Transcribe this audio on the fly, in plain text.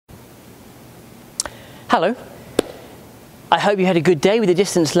Hello. I hope you had a good day with the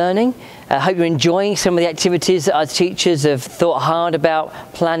distance learning. I hope you're enjoying some of the activities that our teachers have thought hard about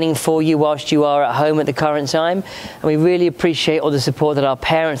planning for you whilst you are at home at the current time. And we really appreciate all the support that our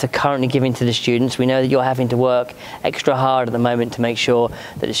parents are currently giving to the students. We know that you're having to work extra hard at the moment to make sure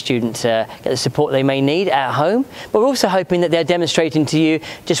that the students get the support they may need at home. But we're also hoping that they're demonstrating to you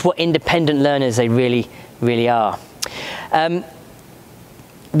just what independent learners they really are.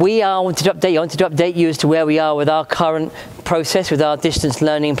 I wanted to update you as to where we are with our current process, with our distance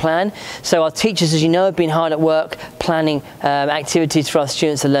learning plan. So our teachers, as you know, have been hard at work planning activities for our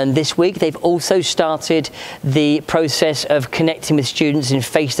students to learn this week. They've also started the process of connecting with students in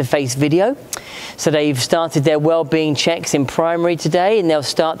face-to-face video. So they've started their well-being checks in primary today, and they'll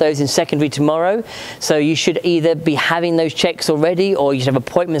start those in secondary tomorrow. So you should either be having those checks already, or you should have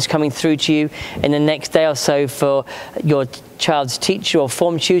appointments coming through to you in the next day or so for your child's teacher or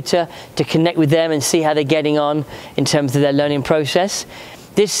form tutor to connect with them and see how they're getting on in terms of their learning process.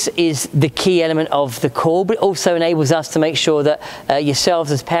 This is the key element of the call, but it also enables us to make sure that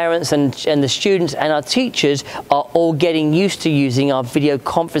yourselves as parents and the students and our teachers are all getting used to using our video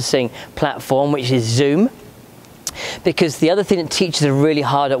conferencing platform, which is Zoom. Because the other thing that teachers are really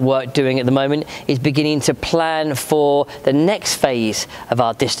hard at work doing at the moment is beginning to plan for the next phase of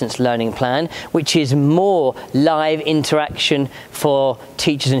our distance learning plan, which is more live interaction for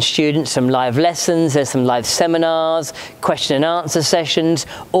teachers and students, some live lessons, there's some live seminars, question and answer sessions,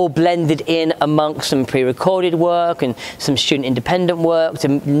 all blended in amongst some pre-recorded work and some student independent work to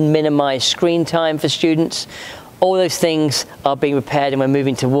minimize screen time for students. All those things are being prepared and we're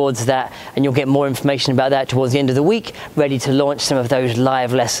moving towards that, and you'll get more information about that towards the end of the week, ready to launch some of those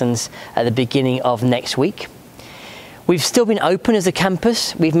live lessons at the beginning of next week. We've still been open as a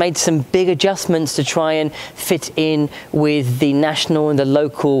campus. We've made some big adjustments to try and fit in with the national and the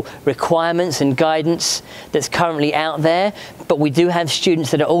local requirements and guidance that's currently out there. But we do have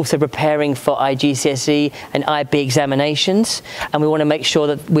students that are also preparing for IGCSE and IB examinations, and we want to make sure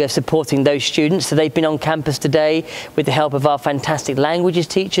that we are supporting those students. So they've been on campus today with the help of our fantastic languages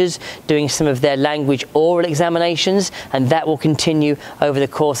teachers doing some of their language oral examinations, and that will continue over the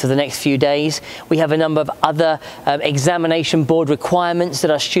course of the next few days. We have a number of other examination board requirements that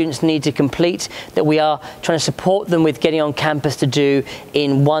our students need to complete that we are trying to support them with getting on campus to do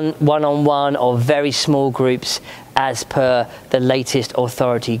in one-on-one or very small groups as per the latest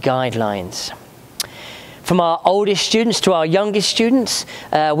authority guidelines. From our oldest students to our youngest students,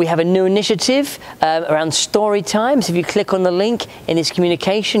 we have a new initiative around story time. So if you click on the link in this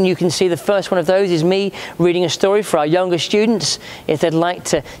communication, you can see the first one of those is me reading a story for our younger students. If they'd like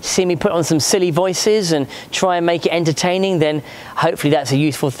to see me put on some silly voices and try and make it entertaining, then hopefully that's a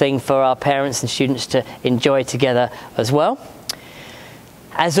useful thing for our parents and students to enjoy together as well.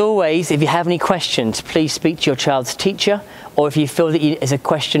 As always, if you have any questions, please speak to your child's teacher, or if you feel that it's a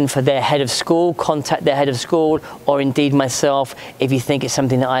question for their head of school, contact their head of school, or indeed myself if you think it's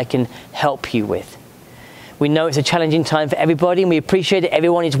something that I can help you with. We know it's a challenging time for everybody, and we appreciate that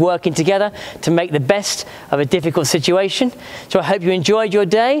everyone is working together to make the best of a difficult situation. So I hope you enjoyed your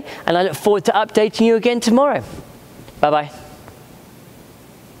day, and I look forward to updating you again tomorrow. Bye-bye.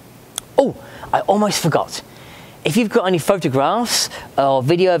 Oh, I almost forgot. If you've got any photographs or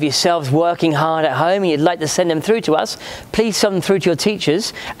video of yourselves working hard at home and you'd like to send them through to us, please send them through to your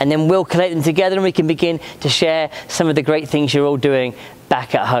teachers, and then we'll collect them together and we can begin to share some of the great things you're all doing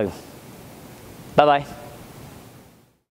back at home. Bye-bye.